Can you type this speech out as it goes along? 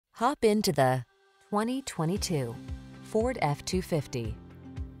Hop into the 2022 Ford F-250.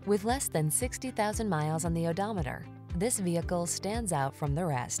 With less than 60,000 miles on the odometer, this vehicle stands out from the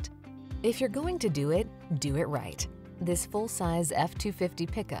rest. If you're going to do it right. This full-size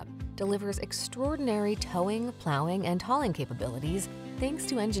F-250 pickup delivers extraordinary towing, plowing, and hauling capabilities thanks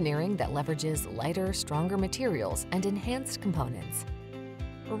to engineering that leverages lighter, stronger materials and enhanced components.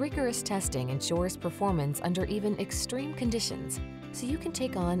 Rigorous testing ensures performance under even extreme conditions, so you can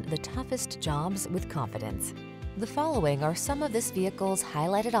take on the toughest jobs with confidence. The following are some of this vehicle's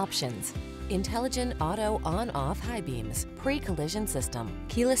highlighted options: intelligent auto on-off high beams, pre-collision system,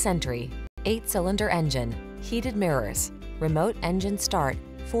 keyless entry, 8-cylinder engine, heated mirrors, remote engine start,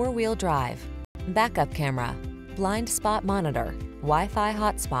 4-wheel drive, backup camera, blind spot monitor, Wi-Fi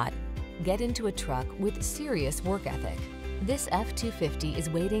hotspot. Get into a truck with serious work ethic. This F-250 is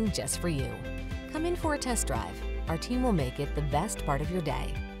waiting just for you. Come in for a test drive. Our team will make it the best part of your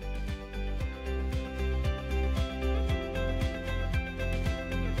day.